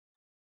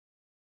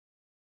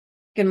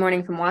Good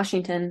morning from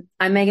Washington.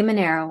 I'm Megan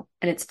Mineiro,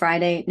 and it's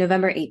Friday,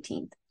 November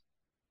 18th.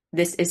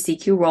 This is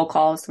CQ Roll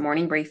Call's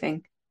morning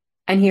briefing,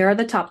 and here are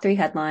the top 3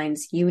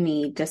 headlines you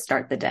need to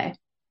start the day.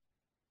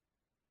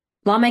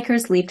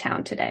 Lawmakers leave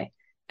town today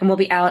and will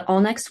be out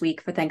all next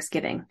week for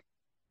Thanksgiving.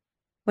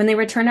 When they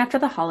return after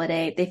the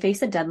holiday, they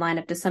face a deadline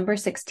of December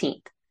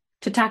 16th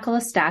to tackle a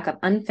stack of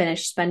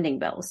unfinished spending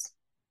bills.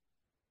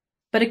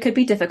 But it could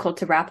be difficult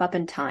to wrap up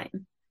in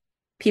time.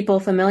 People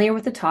familiar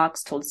with the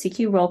talks told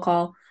CQ Roll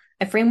Call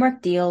a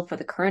framework deal for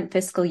the current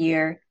fiscal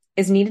year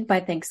is needed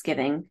by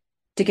Thanksgiving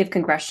to give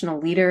congressional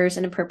leaders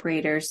and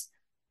appropriators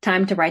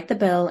time to write the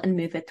bill and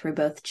move it through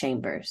both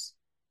chambers.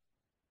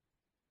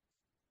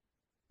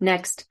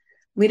 Next,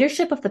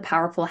 leadership of the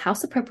powerful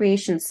House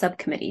Appropriations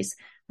subcommittees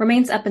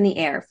remains up in the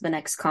air for the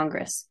next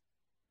Congress.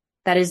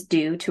 That is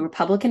due to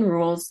Republican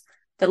rules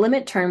that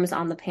limit terms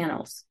on the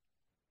panels.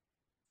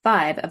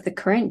 5 of the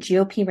current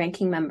GOP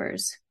ranking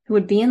members, who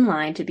would be in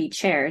line to be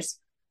chairs,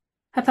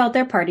 have held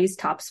their party's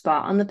top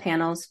spot on the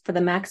panels for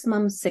the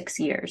maximum 6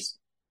 years.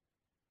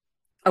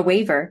 A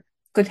waiver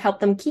could help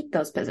them keep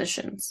those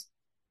positions.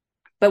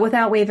 But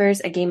without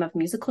waivers, a game of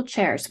musical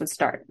chairs would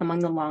start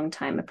among the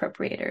longtime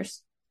appropriators.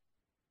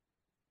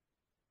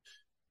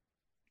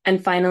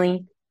 And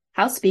finally,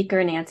 House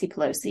Speaker Nancy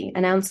Pelosi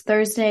announced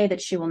Thursday that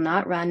she will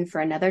not run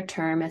for another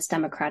term as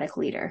Democratic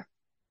leader.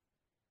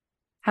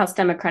 House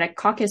Democratic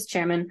Caucus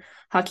Chairman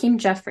Hakeem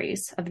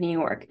Jeffries of New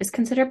York is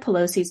considered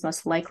Pelosi's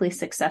most likely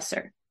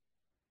successor,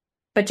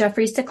 but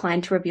Jeffries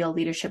declined to reveal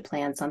leadership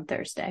plans on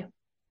Thursday.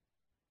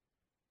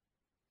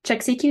 Check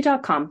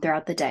CQ.com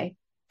throughout the day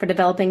for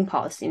developing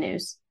policy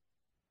news.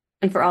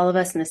 And for all of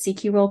us in the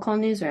CQ Roll Call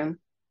newsroom,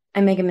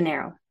 I'm Megan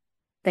Mineiro.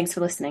 Thanks for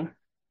listening.